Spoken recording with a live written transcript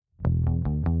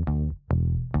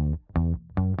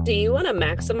Do you want to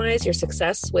maximize your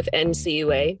success with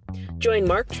NCUA? Join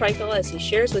Mark Treichel as he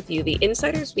shares with you the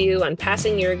insider's view on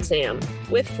passing your exam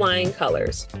with flying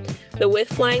colors. The With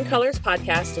Flying Colors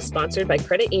podcast is sponsored by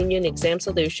Credit Union Exam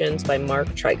Solutions by Mark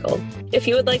Treichel. If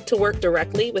you would like to work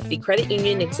directly with the Credit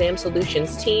Union Exam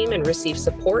Solutions team and receive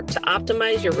support to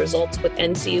optimize your results with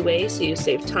NCUA so you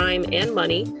save time and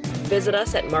money, visit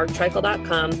us at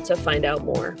marktreichel.com to find out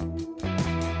more.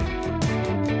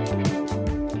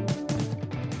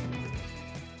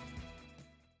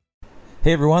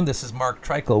 Hey everyone, this is Mark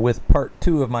Treichel with part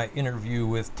 2 of my interview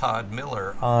with Todd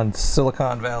Miller on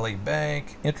Silicon Valley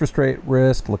Bank, interest rate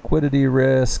risk, liquidity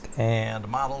risk, and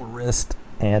model risk,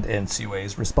 and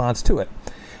NCUA's response to it.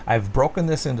 I've broken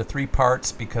this into 3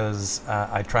 parts because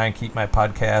I try and keep my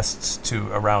podcasts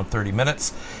to around 30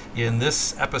 minutes. In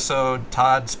this episode,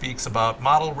 Todd speaks about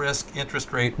model risk,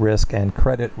 interest rate risk, and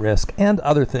credit risk, and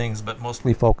other things, but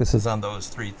mostly focuses on those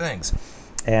 3 things.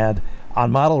 And on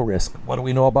model risk, what do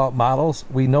we know about models?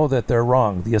 We know that they're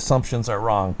wrong. The assumptions are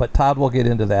wrong, but Todd will get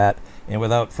into that. And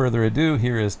without further ado,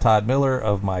 here is Todd Miller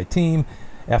of my team.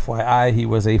 FYI, he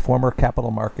was a former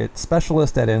capital market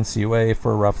specialist at NCUA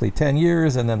for roughly 10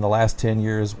 years, and then the last 10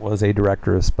 years was a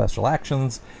director of special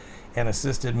actions and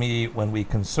assisted me when we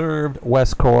conserved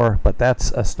Westcore, but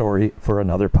that's a story for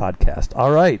another podcast.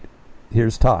 All right,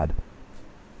 here's Todd.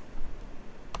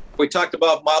 We talked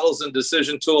about models and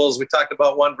decision tools. We talked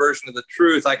about one version of the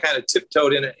truth. I kind of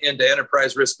tiptoed into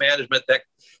enterprise risk management.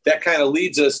 That kind of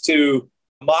leads us to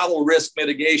model risk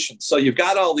mitigation. So you've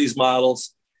got all these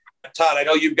models. Todd, I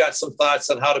know you've got some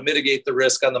thoughts on how to mitigate the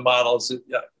risk on the models.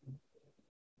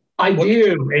 I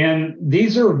do. And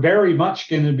these are very much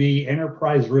going to be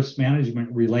enterprise risk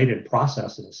management related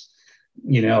processes.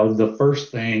 You know, the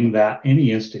first thing that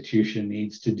any institution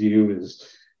needs to do is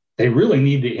they really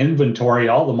need to inventory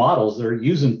all the models they're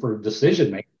using for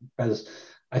decision making, because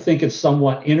I think it's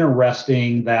somewhat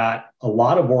interesting that a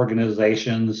lot of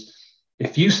organizations,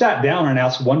 if you sat down and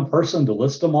asked one person to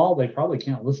list them all, they probably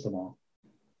can't list them all.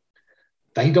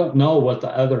 They don't know what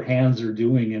the other hands are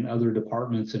doing in other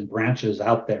departments and branches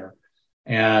out there.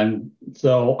 And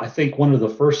so I think one of the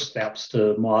first steps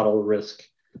to model risk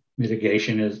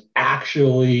mitigation is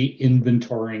actually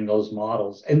inventorying those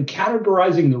models and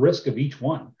categorizing the risk of each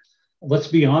one. Let's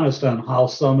be honest on how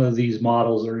some of these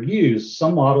models are used.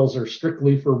 Some models are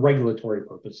strictly for regulatory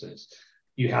purposes.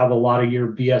 You have a lot of your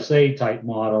BSA type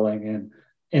modeling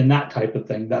and that type of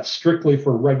thing. That's strictly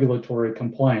for regulatory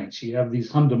compliance. You have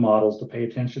these HMDA models to pay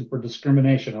attention for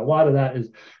discrimination. A lot of that is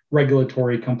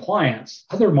regulatory compliance.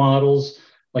 Other models,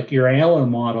 like your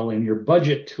ALM model and your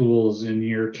budget tools and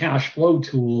your cash flow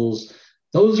tools,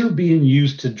 those are being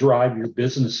used to drive your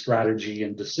business strategy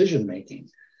and decision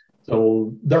making.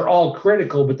 So they're all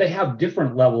critical, but they have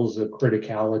different levels of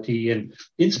criticality, and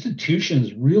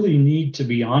institutions really need to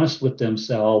be honest with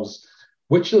themselves.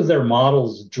 Which of their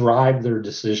models drive their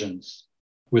decisions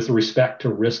with respect to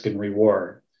risk and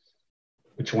reward?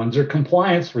 Which ones are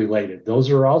compliance related? Those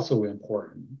are also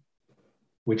important.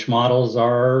 Which models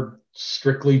are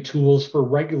strictly tools for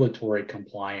regulatory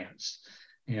compliance?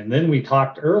 And then we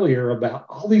talked earlier about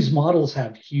all these models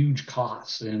have huge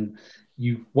costs, and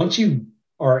once you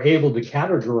are able to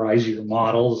categorize your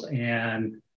models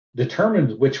and determine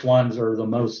which ones are the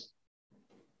most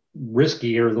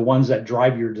risky or the ones that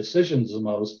drive your decisions the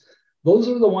most, those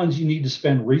are the ones you need to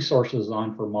spend resources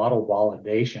on for model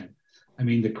validation. I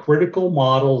mean, the critical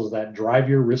models that drive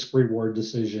your risk reward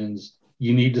decisions,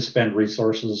 you need to spend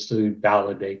resources to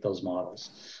validate those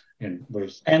models. And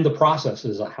the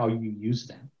processes of how you use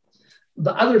them.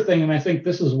 The other thing, and I think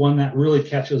this is one that really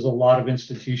catches a lot of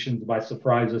institutions by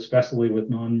surprise, especially with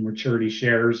non-maturity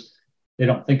shares. They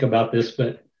don't think about this,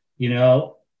 but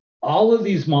all of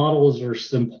these models are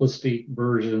simplistic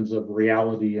versions of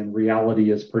reality, and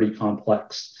reality is pretty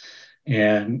complex.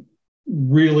 And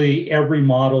really, every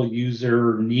model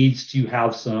user needs to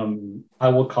have some, I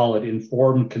will call it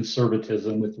informed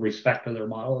conservatism with respect to their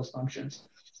model assumptions.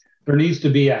 There needs to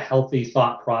be a healthy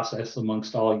thought process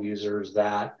amongst all users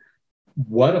that,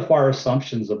 what if our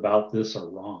assumptions about this are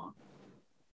wrong?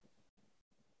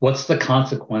 What's the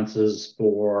consequences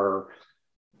for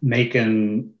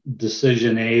making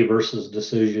decision A versus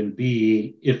decision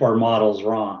B if our model's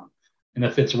wrong? And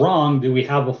if it's wrong, do we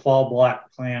have a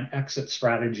fallback plan exit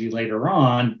strategy later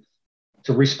on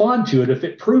to respond to it if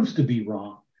it proves to be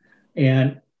wrong?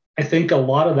 And I think a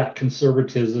lot of that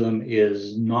conservatism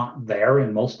is not there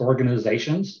in most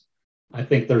organizations. I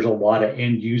think there's a lot of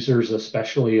end users,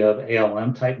 especially of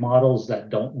ALM type models, that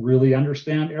don't really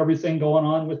understand everything going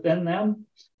on within them.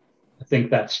 I think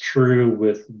that's true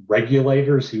with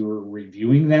regulators who are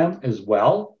reviewing them as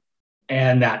well.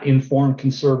 And that informed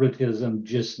conservatism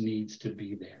just needs to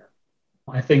be there.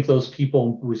 I think those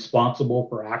people responsible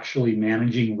for actually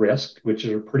managing risk, which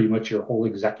are pretty much your whole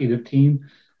executive team,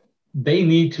 they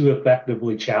need to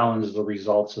effectively challenge the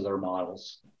results of their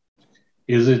models.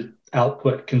 Is it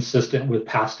output consistent with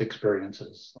past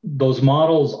experiences? Those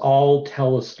models all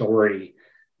tell a story.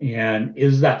 And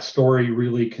is that story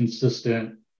really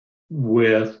consistent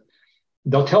with,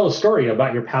 they'll tell a story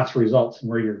about your past results and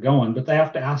where you're going, but they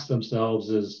have to ask themselves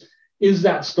is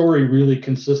that story really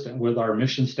consistent with our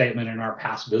mission statement and our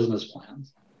past business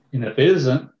plans? And if it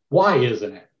isn't, why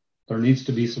isn't it? There needs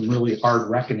to be some really hard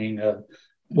reckoning of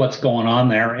what's going on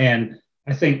there. And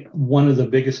I think one of the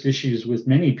biggest issues with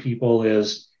many people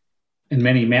is, in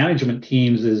many management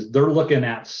teams, is they're looking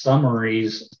at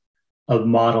summaries of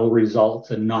model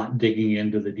results and not digging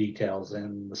into the details.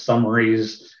 And the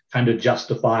summaries kind of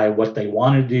justify what they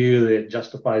want to do. It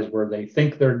justifies where they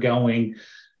think they're going,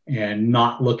 and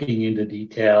not looking into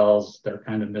details. They're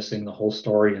kind of missing the whole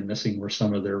story and missing where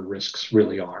some of their risks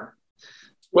really are.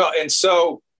 Well, and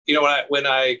so, when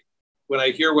I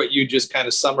hear what you just kind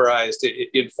of summarized,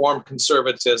 informed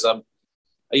conservatism,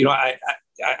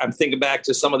 I'm thinking back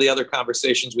to some of the other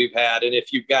conversations we've had. And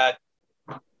if you've got,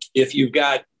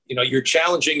 you're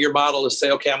challenging your model to say,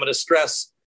 okay, I'm going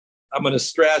to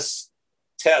stress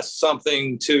test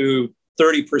something to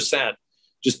 30%,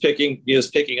 just picking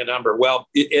a number. Well,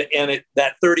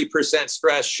 that 30%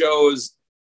 stress shows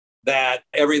that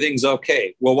everything's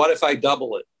okay. Well, what if I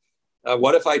double it?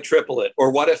 What if I triple it?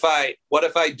 Or what if I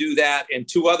do that and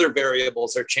two other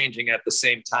variables are changing at the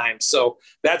same time? So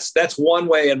that's one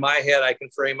way in my head I can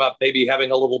frame up maybe having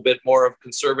a little bit more of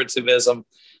conservatism.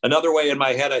 Another way in my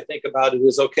head I think about it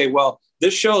is, okay, well,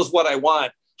 this shows what I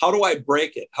want. How do I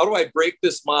break it? How do I break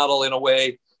this model in a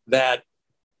way that,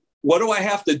 what do I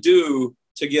have to do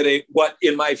to get what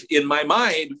in my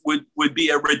mind would be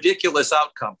a ridiculous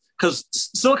outcome? Because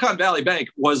Silicon Valley Bank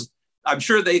I'm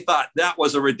sure they thought that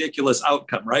was a ridiculous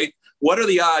outcome, right? What are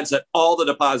the odds that all the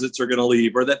deposits are going to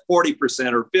leave, or that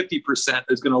 40% or 50%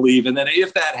 is going to leave? And then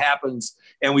if that happens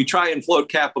and we try and float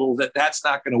capital, that's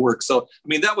not going to work. So,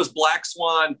 that was black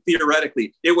swan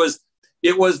theoretically. It was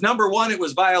number one, it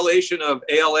was violation of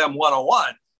ALM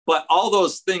 101, but all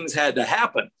those things had to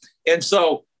happen. And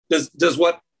so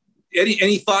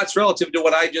any thoughts relative to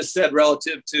what I just said,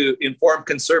 relative to informed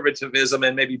conservatism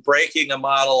and maybe breaking a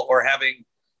model or having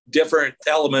different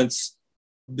elements,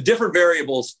 different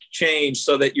variables change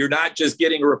so that you're not just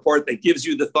getting a report that gives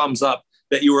you the thumbs up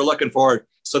that you were looking for,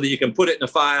 so that you can put it in a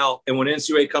file. And when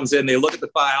NCUA comes in, they look at the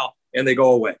file and they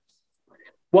go away.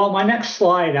 Well, my next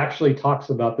slide actually talks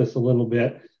about this a little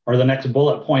bit, or the next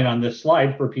bullet point on this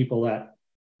slide for people that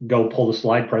go pull the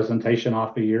slide presentation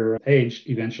off of your page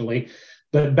eventually.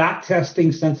 But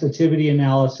backtesting, sensitivity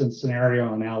analysis,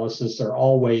 scenario analysis are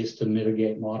all ways to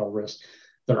mitigate model risk.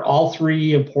 They're all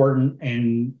three important,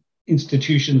 and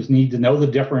institutions need to know the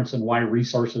difference and why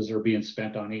resources are being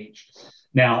spent on each.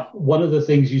 Now, one of the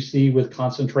things you see with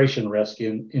concentration risk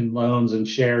in loans and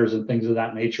shares and things of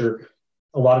that nature,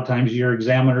 a lot of times your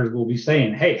examiners will be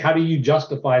saying, hey, how do you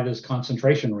justify this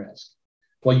concentration risk?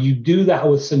 Well, you do that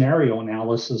with scenario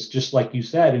analysis, just like you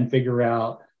said, and figure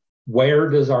out, where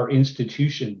does our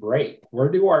institution break? Where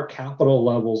do our capital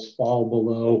levels fall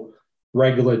below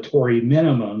regulatory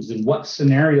minimums, and what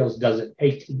scenarios does it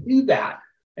take to do that?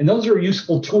 And those are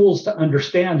useful tools to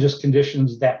understand just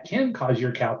conditions that can cause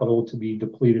your capital to be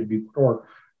depleted before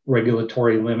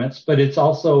regulatory limits, but it's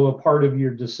also a part of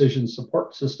your decision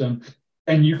support system.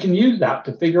 And you can use that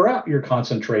to figure out your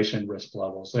concentration risk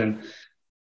levels. And,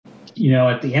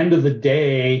 at the end of the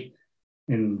day,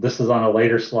 and this is on a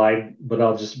later slide, but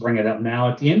I'll just bring it up now.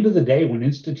 At the end of the day, when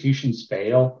institutions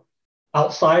fail,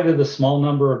 outside of the small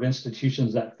number of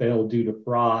institutions that fail due to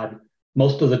fraud,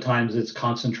 most of the times it's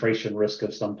concentration risk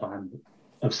of some kind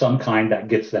that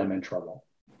gets them in trouble.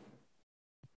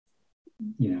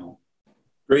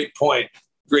 Great point.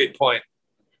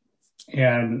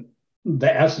 And the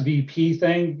SVP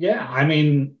thing,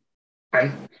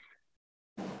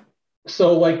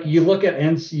 so like you look at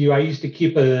NCU, I used to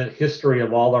keep a history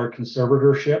of all our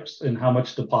conservatorships and how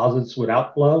much deposits would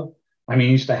outflow. I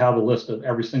used to have a list of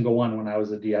every single one when I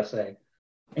was a DSA.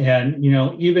 And,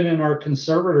 even in our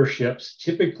conservatorships,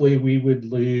 typically we would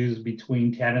lose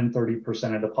between 10 and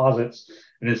 30% of deposits.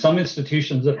 And in some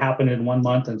institutions that happened in 1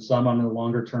 month, and some on the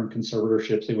longer term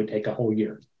conservatorships, it would take a whole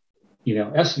year.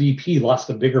 SVP lost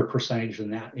a bigger percentage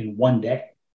than that in 1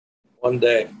 day. 1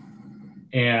 day.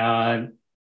 And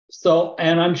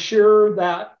I'm sure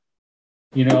that,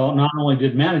 not only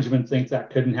did management think that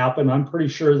couldn't happen, I'm pretty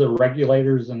sure the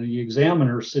regulators and the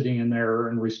examiners sitting in there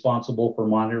and responsible for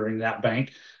monitoring that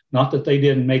bank Not that they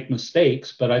didn't make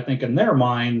mistakes, but I think in their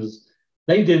minds,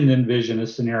 they didn't envision a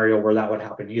scenario where that would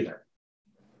happen either.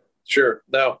 Sure.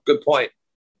 No, good point.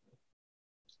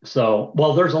 So,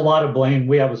 well, there's a lot of blame.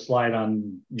 We have a slide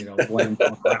on, blame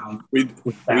around. we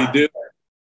do.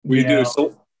 We do.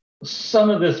 So some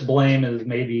of this blame is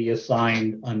maybe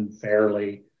assigned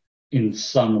unfairly in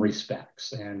some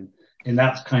respects. And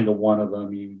that's kind of one of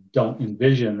them. You don't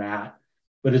envision that.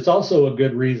 But it's also a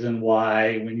good reason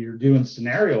why when you're doing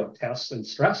scenario tests and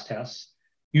stress tests,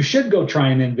 you should go try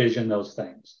and envision those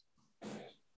things.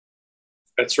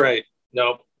 That's right.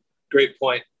 No, great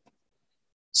point.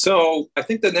 So I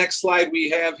think the next slide we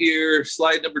have here,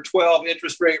 slide number 12,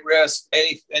 interest rate risk.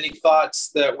 Any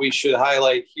thoughts that we should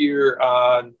highlight here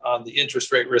on the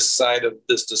interest rate risk side of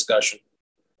this discussion?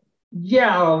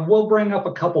 Yeah, we'll bring up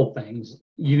a couple things.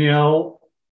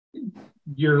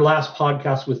 Your last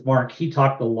podcast with Mark, he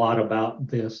talked a lot about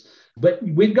this, but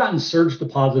we've gotten surge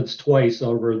deposits twice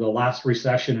over the last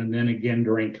recession and then again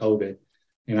during COVID.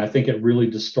 And I think it really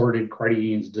distorted credit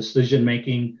unions'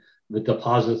 decision-making. The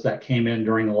deposits that came in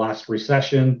during the last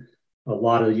recession, a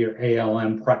lot of your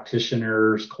ALM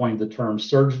practitioners coined the term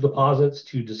surge deposits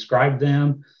to describe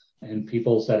them. And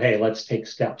people said, hey, let's take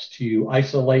steps to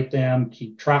isolate them,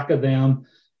 keep track of them.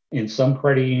 In some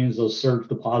credit unions, those surge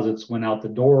deposits went out the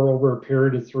door over a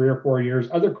period of 3 or 4 years.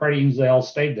 Other credit unions, they all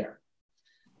stayed there.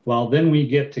 Well, then we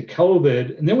get to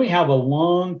COVID, and then we have a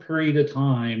long period of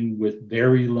time with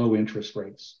very low interest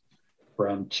rates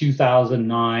from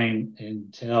 2009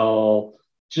 until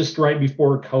just right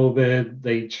before COVID.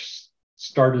 They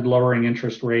started lowering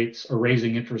interest rates or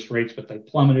raising interest rates, but they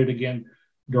plummeted again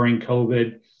during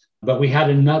COVID. But we had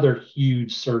another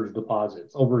huge surge of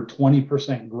deposits, over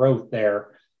 20% growth there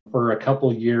for a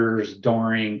couple of years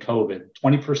during COVID,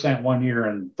 20% one year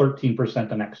and 13%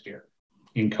 the next year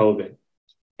in COVID.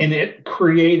 And it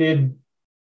created,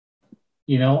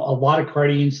 a lot of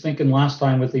credit unions thinking last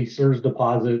time with these surge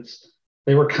deposits,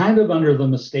 they were kind of under the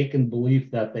mistaken belief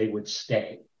that they would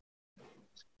stay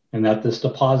and that this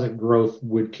deposit growth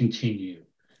would continue.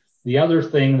 The other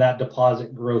thing that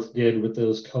deposit growth did with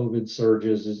those COVID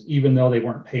surges is even though they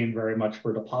weren't paying very much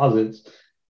for deposits,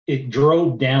 it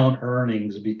drove down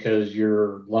earnings because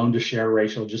your loan to share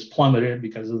ratio just plummeted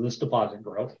because of this deposit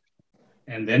growth.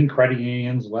 And then credit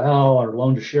unions, well, our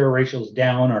loan to share ratio is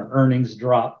down. Our earnings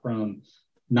dropped from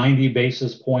 90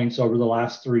 basis points over the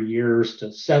last 3 years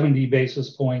to 70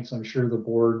 basis points. I'm sure the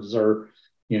boards are,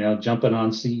 jumping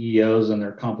on CEOs and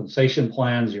their compensation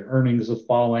plans. Your earnings are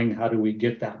falling. How do we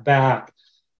get that back?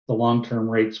 The long-term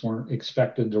rates weren't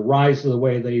expected to rise the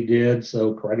way they did.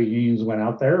 So credit unions went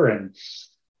out there and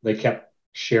they kept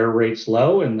share rates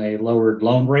low and they lowered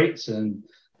loan rates. And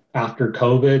after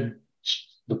COVID,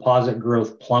 deposit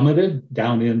growth plummeted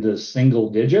down into single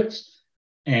digits.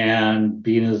 And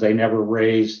being as they never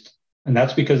raised, and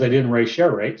that's because they didn't raise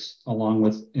share rates along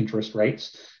with interest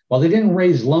rates. Well, they didn't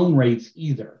raise loan rates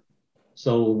either.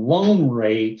 So loan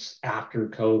rates after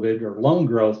COVID or loan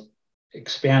growth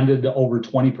expanded to over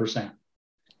 20%.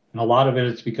 And a lot of it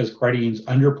is because credit unions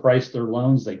underpriced their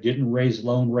loans. They didn't raise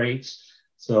loan rates.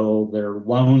 So their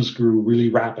loans grew really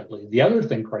rapidly. The other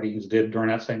thing credit unions did during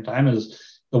that same time is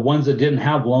the ones that didn't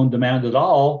have loan demand at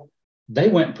all, they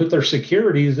went and put their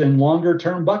securities in longer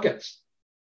term buckets.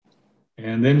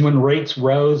 And then when rates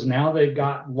rose, now they've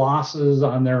got losses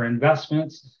on their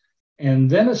investments. And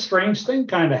then a strange thing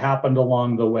kind of happened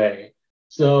along the way.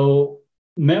 So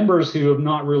members who have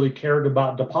not really cared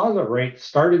about deposit rates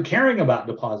started caring about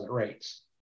deposit rates.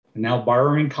 And now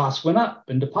borrowing costs went up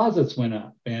and deposits went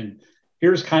up. And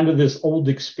here's kind of this old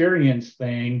experience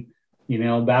thing.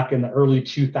 Back in the early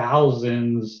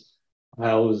 2000s,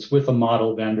 I was with a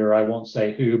model vendor, I won't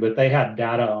say who, but they had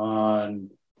data on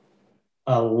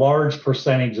a large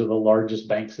percentage of the largest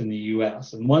banks in the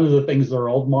US. And one of the things their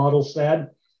old model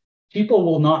said, people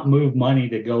will not move money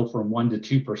to go from 1%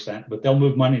 to 2%, but they'll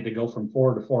move money to go from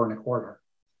 4 to 4.25.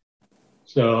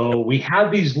 So we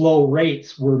had these low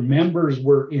rates where members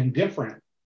were indifferent.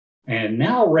 And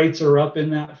now rates are up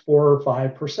in that 4 or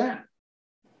 5%.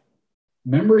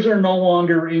 Members are no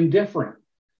longer indifferent.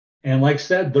 And like I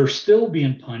said, they're still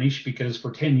being punished because for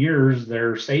 10 years,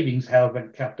 their savings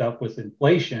haven't kept up with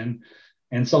inflation.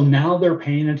 And so now they're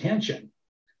paying attention.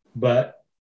 But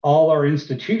all our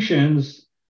institutions,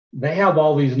 they have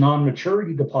all these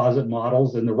non-maturity deposit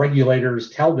models, and the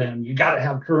regulators tell them, you got to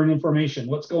have current information.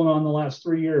 What's going on in the last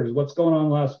 3 years? What's going on in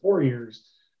the last 4 years?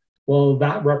 Well,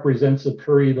 that represents a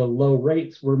period of low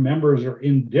rates where members are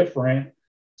indifferent.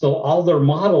 So all their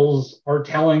models are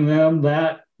telling them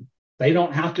that they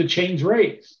don't have to change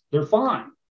rates. They're fine.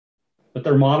 But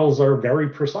their models are very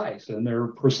precise and they're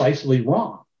precisely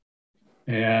wrong.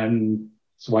 And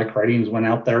that's why credit unions went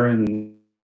out there and...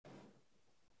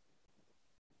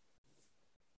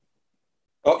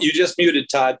 Oh, you just muted,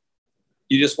 Todd.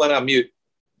 You just went on mute.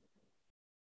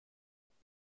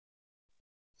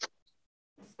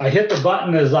 I hit the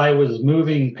button as I was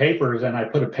moving papers, and I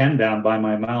put a pen down by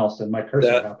my mouse, and my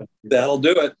cursor happened. That'll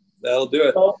do it. That'll do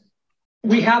it. So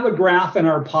we have a graph in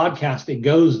our podcast. It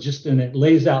goes just and it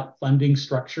lays out funding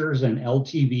structures and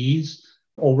LTVs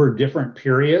over different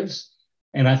periods.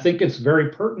 And I think it's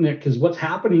very pertinent because what's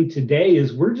happening today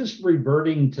is we're just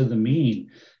reverting to the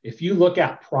mean. If you look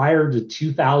at prior to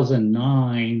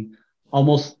 2009,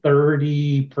 almost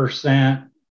 30%,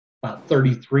 about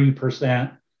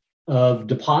 33% of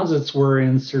deposits were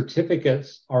in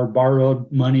certificates or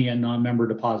borrowed money and non-member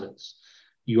deposits.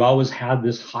 You always had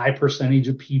this high percentage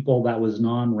of people that was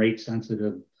non-rate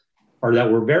sensitive or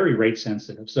that were very rate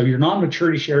sensitive. So your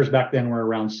non-maturity shares back then were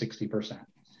around 60%.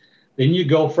 Then you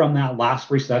go from that last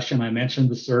recession. I mentioned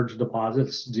the surge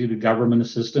deposits due to government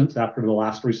assistance after the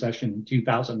last recession in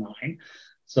 2009.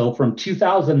 So from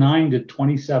 2009 to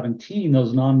 2017,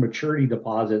 those non-maturity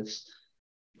deposits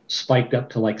spiked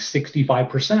up to like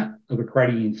 65% of a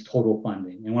credit union's total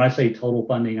funding. And when I say total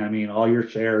funding, I mean all your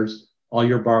shares, all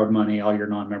your borrowed money, all your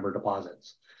non-member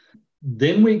deposits.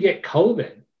 Then we get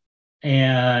COVID,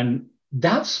 and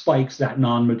that spikes that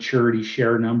non-maturity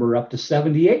share number up to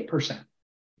 78%.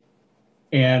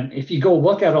 And if you go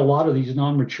look at a lot of these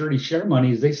non-maturity share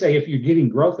monies, they say if you're getting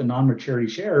growth in non-maturity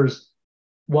shares,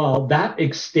 well, that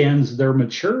extends their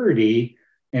maturity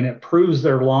and it proves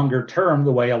their longer term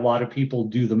the way a lot of people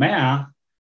do the math.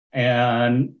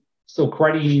 And so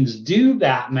credit unions do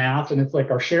that math, and it's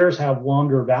like our shares have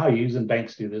longer values, and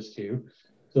banks do this too.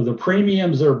 So the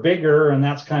premiums are bigger, and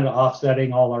that's kind of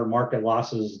offsetting all our market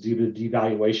losses due to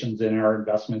devaluations in our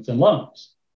investments and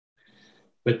loans.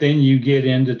 But then you get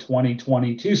into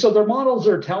 2022. So their models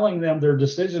are telling them their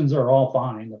decisions are all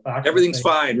fine. The fact everything's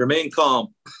fine. Remain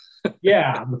calm.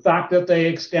 Yeah, the fact that they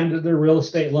extended their real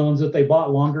estate loans, that they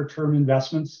bought longer term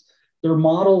investments, their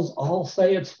models all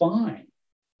say it's fine.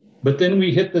 But then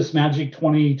we hit this magic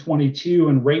 2022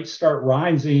 and rates start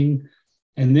rising.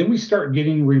 And then we start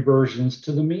getting reversions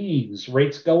to the means.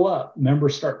 Rates go up,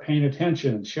 members start paying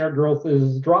attention, share growth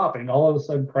is dropping. All of a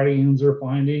sudden, credit unions are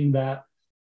finding that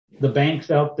the banks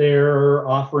out there are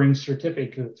offering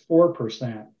certificates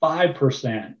 4%,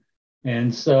 5%.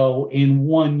 And so in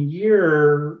 1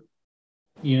 year,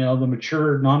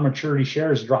 the non-maturity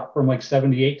shares dropped from like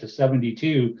 78 to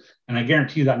 72. And I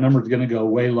guarantee you that number is going to go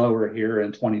way lower here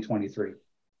in 2023.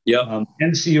 Yeah.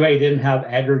 NCUA didn't have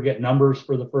aggregate numbers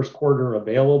for the first quarter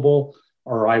available,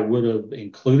 or I would have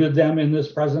included them in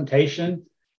this presentation.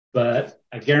 But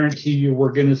I guarantee you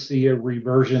we're going to see a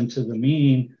reversion to the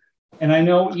mean. And I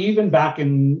know even back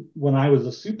when I was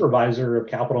a supervisor of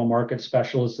capital market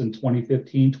specialists in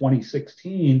 2015,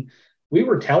 2016, we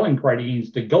were telling credit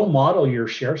unions to go model your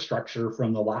share structure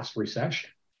from the last recession.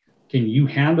 Can you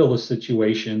handle a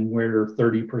situation where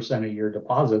 30% of your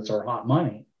deposits are hot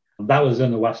money? That was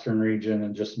in the Western region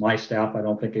and just my staff. I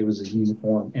don't think it was a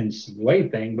uniform NCUA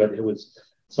thing, but it was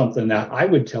something that I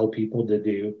would tell people to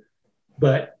do.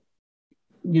 But,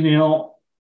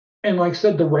 and like I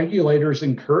said, the regulators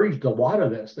encouraged a lot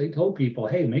of this. They told people,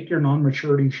 hey, make your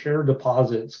non-maturity share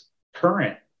deposits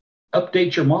current,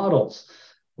 update your models.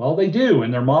 Well, they do.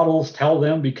 And their models tell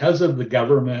them because of the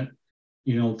government,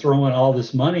 throwing all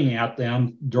this money at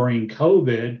them during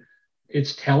COVID,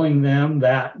 it's telling them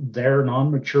that their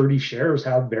non-maturity shares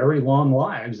have very long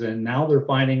lives. And now they're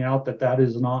finding out that that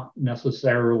is not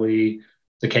necessarily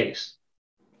the case.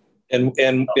 And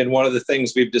one of the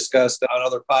things we've discussed on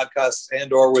other podcasts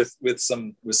and or with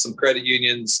some credit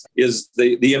unions is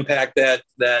the impact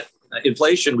that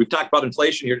inflation, we've talked about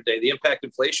inflation here today, the impact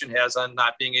inflation has on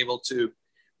not being able to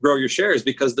grow your shares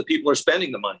because the people are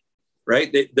spending the money,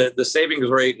 right? The savings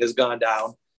rate has gone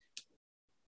down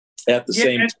at the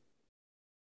same time.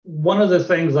 One of the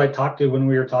things I talked to when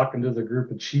we were talking to the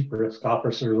group of chief risk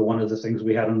officers, one of the things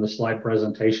we had on the slide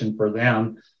presentation for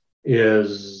them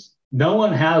is no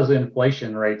one has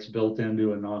inflation rates built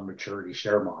into a non-maturity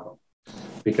share model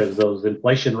because those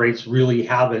inflation rates really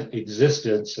haven't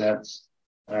existed since,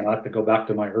 I have to go back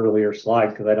to my earlier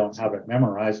slide because I don't have it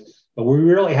memorized, but we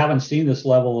really haven't seen this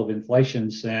level of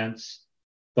inflation since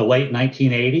the late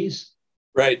 1980s.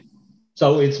 Right.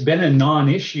 So it's been a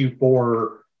non-issue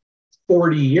for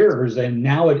 40 years, and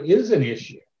now it is an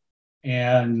issue.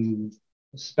 And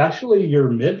especially your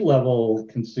mid-level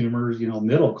consumers,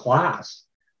 middle class,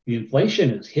 the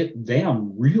inflation has hit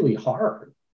them really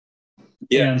hard.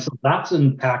 Yeah. And so that's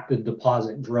impacted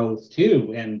deposit growth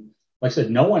too. And like I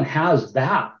said, no one has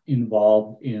that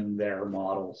involved in their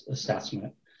models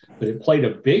assessment, but it played a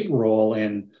big role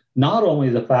in not only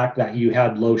the fact that you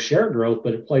had low share growth,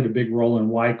 but it played a big role in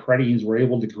why credit unions were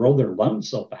able to grow their loans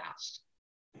so fast.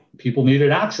 People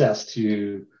needed access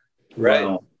to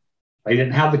loans. They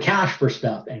didn't have the cash for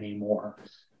stuff anymore.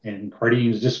 And credit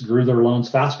unions just grew their loans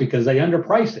fast because they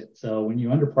underpriced it. So when you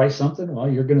underprice something, well,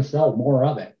 you're going to sell more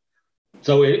of it.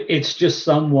 So it's just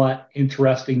somewhat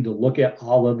interesting to look at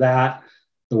all of that.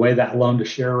 The way that loan to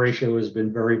share ratio has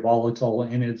been very volatile,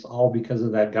 and it's all because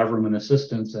of that government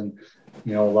assistance. And,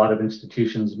 a lot of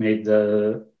institutions made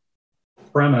the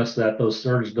premise that those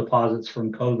surge deposits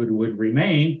from COVID would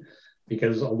remain,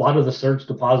 because a lot of the surge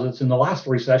deposits in the last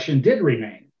recession did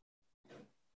remain.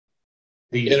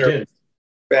 These did.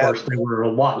 Of course, they were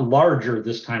a lot larger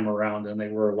this time around than they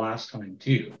were last time,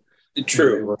 too.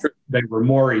 True. They were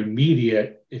more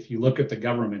immediate. If you look at the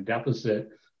government deficit,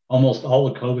 almost all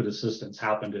the COVID assistance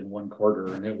happened in one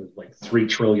quarter, and it was like $3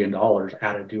 trillion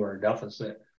added to our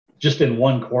deficit just in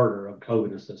one quarter of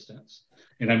COVID assistance.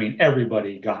 And I mean,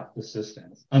 everybody got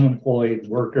assistance, unemployed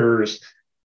workers,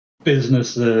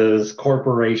 businesses,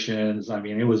 corporations. I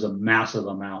mean, it was a massive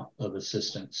amount of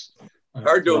assistance.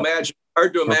 Hard to imagine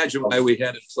why we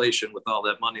had inflation with all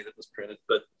that money that was printed,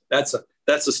 but that's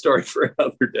a story for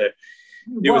another day.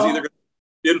 It was either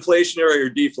inflationary or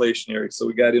deflationary, so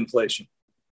we got inflation.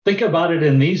 Think about it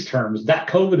in these terms. That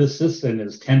COVID assistance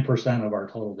is 10% of our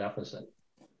total deficit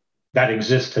that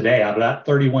exists today. Out of that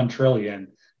 31 trillion,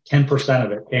 10%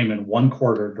 of it came in one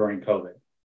quarter during COVID.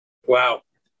 Wow.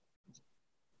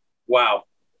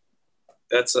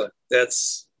 It's a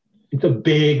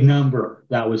big number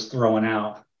that was thrown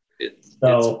out. It's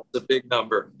a big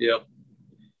number. Yeah.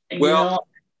 Well,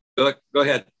 go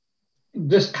ahead.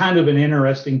 This kind of an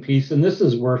interesting piece, and this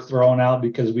is worth throwing out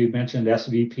because we've mentioned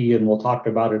SVP, and we'll talk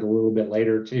about it a little bit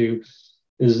later too,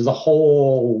 is the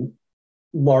whole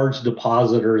large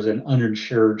depositors and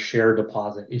uninsured share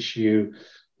deposit issue.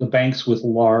 The banks with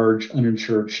large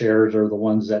uninsured shares are the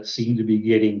ones that seem to be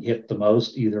getting hit the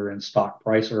most, either in stock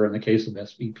price or, in the case of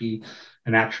SVP,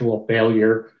 an actual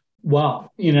failure.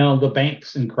 Well, the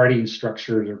banks and credit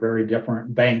structures are very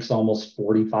different. Banks, almost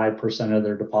 45% of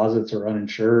their deposits are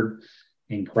uninsured.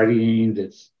 In credit unions,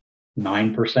 it's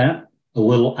 9%, a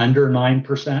little under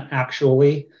 9%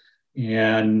 actually.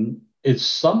 And it's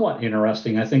somewhat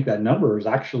interesting. I think that number has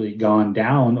actually gone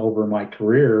down over my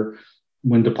career.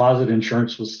 When deposit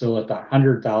insurance was still at the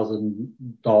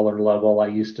 $100,000 level, I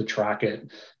used to track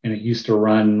it, and it used to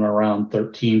run around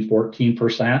 13,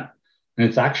 14%. And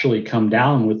it's actually come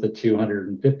down with the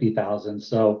 250,000.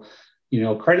 So,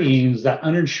 credit unions, that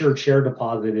uninsured share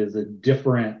deposit is a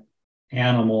different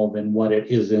animal than what it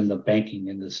is in the banking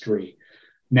industry.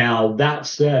 Now, that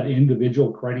said,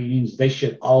 individual credit unions, they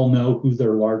should all know who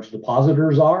their large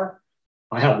depositors are.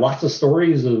 I have lots of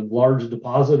stories of large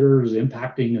depositors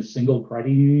impacting a single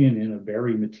credit union in a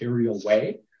very material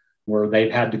way, where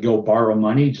they've had to go borrow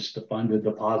money just to fund a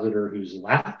depositor who's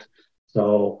left.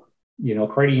 So,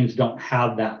 credit unions don't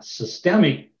have that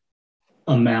systemic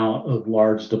amount of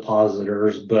large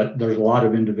depositors, but there's a lot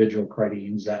of individual credit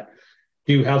unions that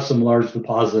do have some large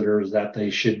depositors that they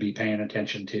should be paying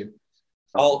attention to.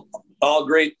 All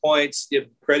great points. If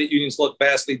credit unions look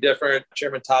vastly different,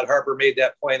 Chairman Todd Harper made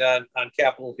that point on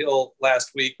Capitol Hill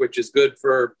last week, which is good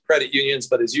for credit unions.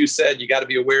 But as you said, you got to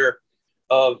be aware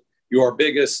of your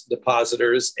biggest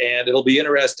depositors, and it'll be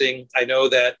interesting. I know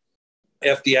that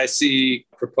FDIC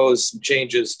proposed some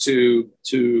changes to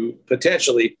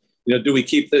potentially, do we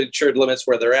keep the insured limits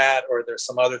where they're at, or there's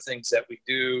some other things that we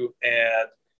do? And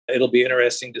it'll be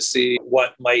interesting to see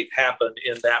what might happen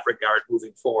in that regard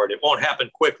moving forward. It won't happen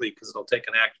quickly because it'll take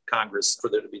an act of Congress for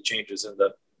there to be changes in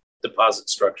the deposit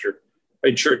structure,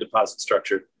 insured deposit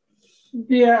structure.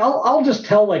 Yeah, I'll just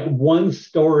tell one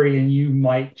story, and you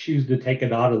might choose to take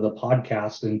it out of the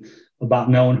podcast, and about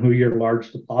knowing who your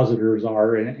large depositors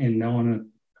are and knowing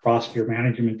across your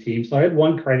management team. So I had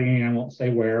one credit union, I won't say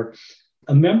where,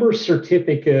 a member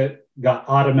certificate got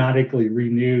automatically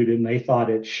renewed, and they thought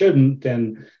it shouldn't.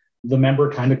 And the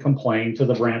member kind of complained to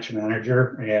the branch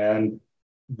manager, and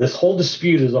this whole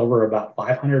dispute is over about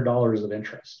 $500 of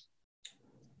interest.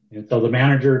 And so the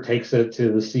manager takes it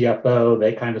to the CFO.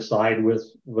 They kind of side with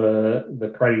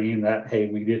the credit union that, hey,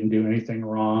 we didn't do anything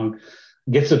wrong.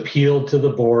 Gets appealed to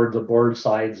the board. The board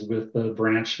sides with the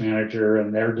branch manager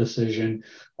and their decision.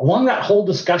 Along that whole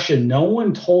discussion, no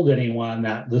one told anyone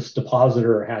that this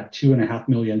depositor had $2.5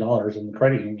 million in the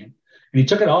credit union. And he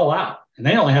took it all out. And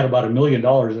they only had about $1 million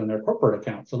in their corporate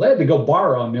account. So they had to go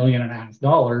borrow $1.5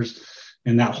 million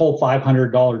And that whole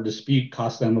 $500 dispute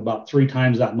cost them about 3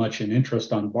 times that much in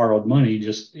interest on borrowed money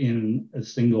just in a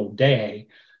single day.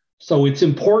 So it's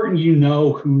important you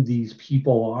know who these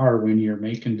people are when you're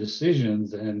making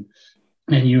decisions, and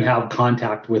you have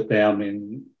contact with them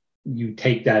and you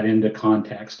take that into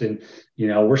context. And,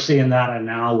 we're seeing that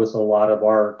now with a lot of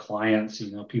our clients.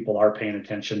 People are paying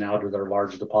attention now to their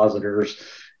large depositors.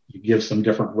 You give some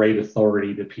different rate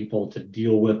authority to people to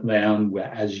deal with them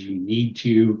as you need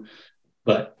to,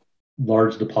 but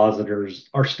large depositors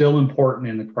are still important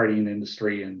in the credit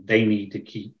industry, and they need to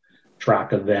keep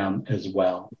track of them as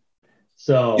well.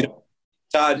 So,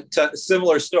 Todd,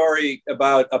 similar story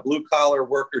about a blue collar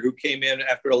worker who came in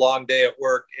after a long day at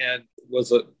work and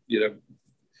was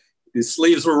his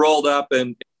sleeves were rolled up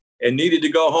and needed to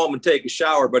go home and take a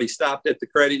shower, but he stopped at the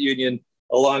credit union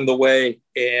along the way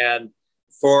and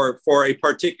for a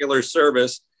particular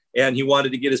service, and he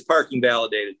wanted to get his parking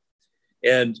validated.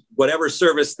 And whatever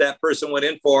service that person went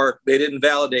in for, they didn't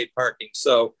validate parking.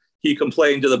 So he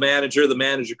complained to the manager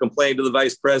complained to the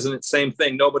vice president, same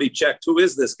thing. Nobody checked, who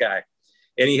is this guy?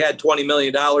 And he had $20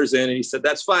 million in, and he said,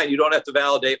 that's fine. You don't have to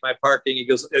validate my parking. He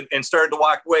goes, and started to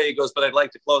walk away. He goes, but I'd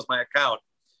like to close my account.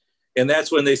 And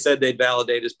that's when they said they'd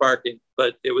validate his parking,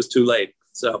 but it was too late.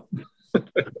 So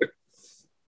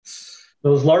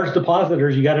those large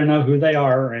depositors, you got to know who they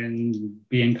are and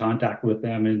be in contact with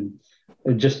them. And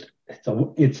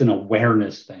it's an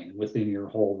awareness thing within your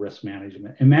whole risk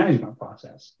management and management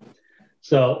process.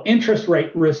 So interest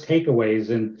rate risk takeaways,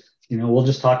 and we'll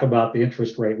just talk about the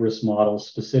interest rate risk model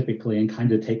specifically and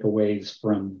kind of takeaways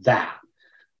from that.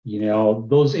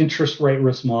 Those interest rate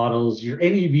risk models, your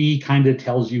NEV kind of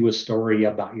tells you a story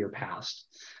about your past.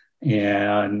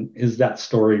 And is that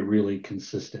story really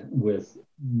consistent with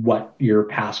what your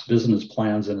past business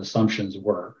plans and assumptions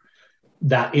were?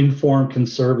 That informed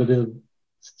conservatism,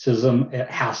 it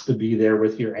has to be there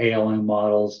with your ALM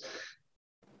models.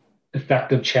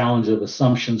 Effective challenge of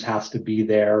assumptions has to be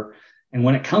there. And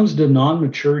when it comes to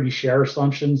non-maturity share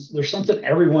assumptions, there's something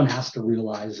everyone has to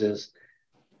realize is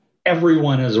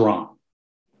everyone is wrong.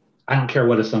 I don't care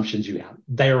what assumptions you have,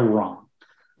 they're wrong.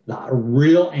 The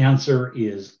real answer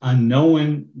is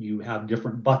unknown. You have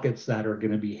different buckets that are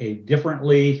going to behave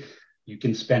differently. You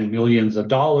can spend millions of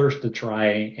dollars to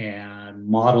try and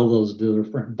model those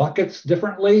different buckets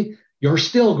differently. You're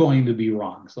still going to be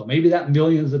wrong. So maybe that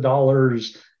millions of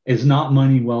dollars is not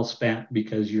money well spent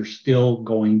because you're still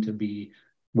going to be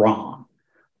wrong.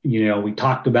 We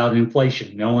talked about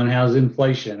inflation. No one has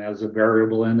inflation as a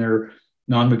variable in their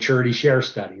non-maturity share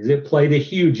studies. It played a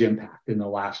huge impact in the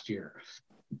last year.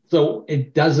 So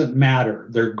it doesn't matter.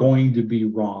 They're going to be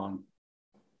wrong.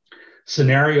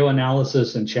 Scenario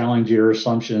analysis and challenge your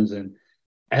assumptions. And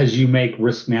as you make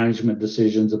risk management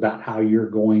decisions about how you're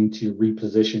going to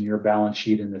reposition your balance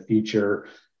sheet in the future,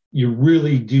 you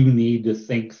really do need to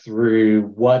think through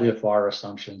what if our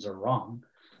assumptions are wrong.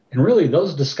 And really,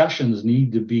 those discussions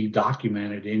need to be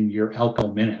documented in your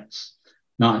ELCO minutes,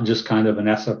 not just kind of an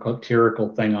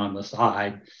esoterical thing on the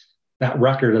side. That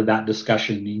record of that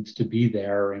discussion needs to be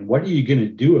there. And what are you going to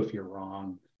do if you're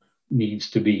wrong needs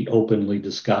to be openly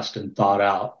discussed and thought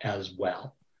out as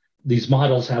well. These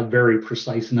models have very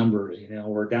precise numbers.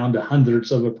 We're down to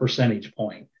hundredths of a percentage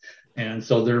point. And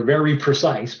so they're very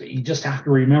precise, but you just have to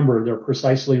remember they're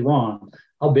precisely wrong.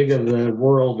 How big of the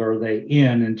world are they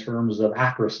in terms of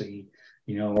accuracy?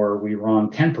 Are we wrong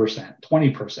 10%,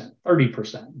 20%,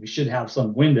 30%? We should have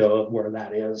some window of where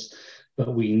that is,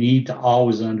 but we need to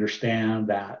always understand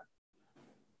that,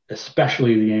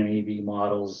 especially the NEV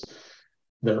models,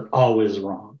 they're always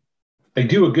wrong. They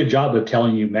do a good job of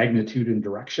telling you magnitude and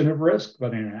direction of risk,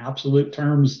 but in absolute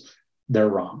terms, they're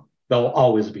wrong. They'll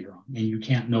always be wrong, and you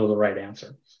can't know the right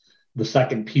answer. The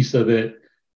second piece of it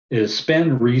is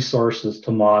spend resources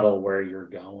to model where you're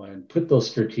going, put those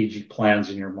strategic plans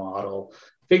in your model,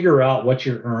 figure out what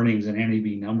your earnings and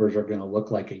NEV numbers are going to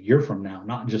look like a year from now,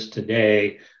 not just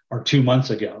today or 2 months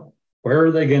ago. Where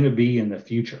are they going to be in the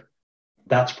future?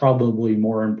 That's probably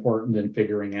more important than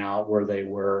figuring out where they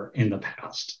were in the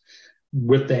past.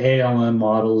 With the ALM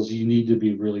models, you need to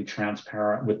be really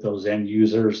transparent with those end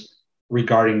users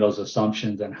regarding those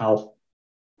assumptions and how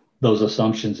those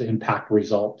assumptions impact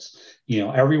results.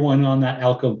 Everyone on that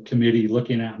ELCO committee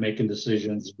looking at making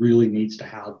decisions really needs to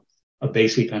have a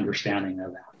basic understanding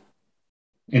of that.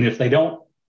 And if they don't,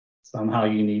 somehow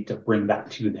you need to bring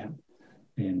that to them.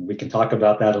 And we can talk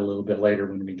about that a little bit later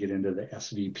when we get into the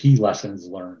SVP lessons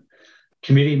learned.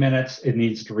 Committee minutes, it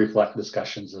needs to reflect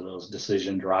discussions of those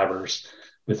decision drivers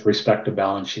with respect to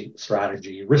balance sheet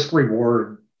strategy. Risk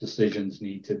reward decisions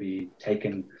need to be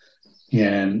taken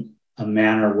in a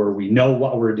manner where we know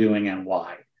what we're doing and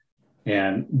why.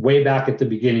 And way back at the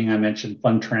beginning, I mentioned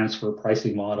fund transfer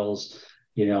pricing models.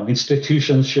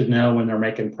 Institutions should know when they're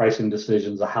making pricing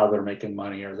decisions of how they're making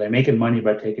money. Are they making money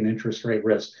by taking interest rate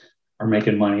risk or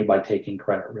making money by taking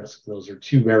credit risk? Those are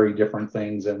two very different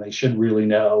things, and they should really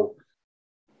know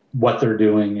what they're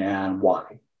doing and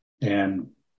why. And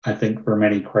I think for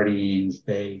many credit unions,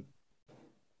 they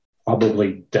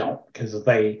probably don't, because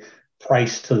they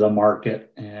price to the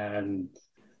market and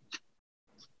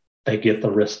they get the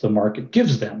risk the market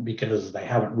gives them because they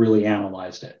haven't really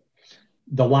analyzed it.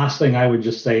 The last thing I would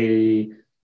just say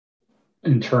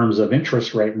in terms of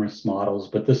interest rate risk models,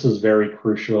 but this is very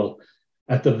crucial.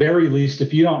 At the very least,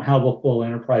 if you don't have a full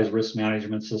enterprise risk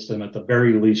management system, at the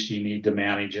very least, you need to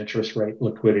manage interest rate,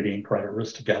 liquidity, and credit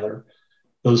risk together.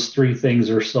 Those three things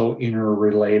are so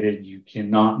interrelated. You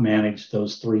cannot manage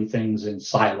those three things in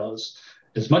silos.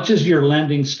 As much as your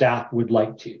lending staff would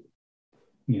like to,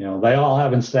 they all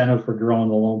have incentive for growing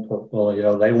the loan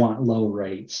portfolio. They want low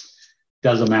rates.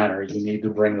 Doesn't matter. You need to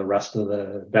bring the rest of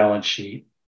the balance sheet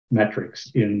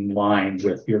metrics in line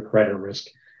with your credit risk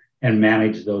and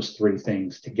manage those three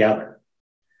things together.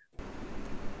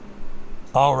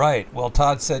 All right. Well,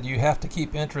 Todd said you have to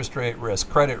keep interest rate risk,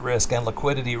 credit risk, and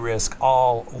liquidity risk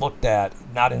all looked at,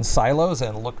 not in silos,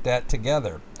 and looked at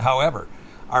together. However,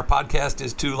 our podcast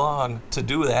is too long to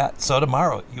do that, so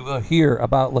tomorrow you will hear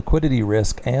about liquidity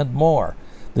risk and more.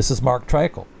 This is Mark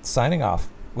Treichel, signing off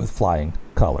with flying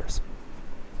colors.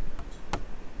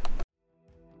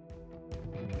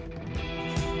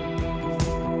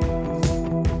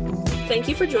 Thank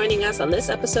you for joining us on this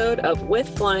episode of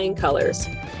With Flying Colors.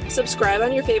 Subscribe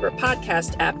on your favorite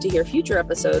podcast app to hear future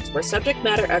episodes where subject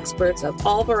matter experts of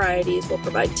all varieties will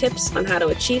provide tips on how to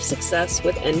achieve success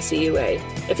with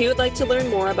NCUA. If you would like to learn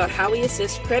more about how we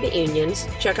assist credit unions,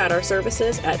 check out our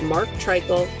services at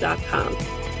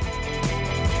marktreichel.com.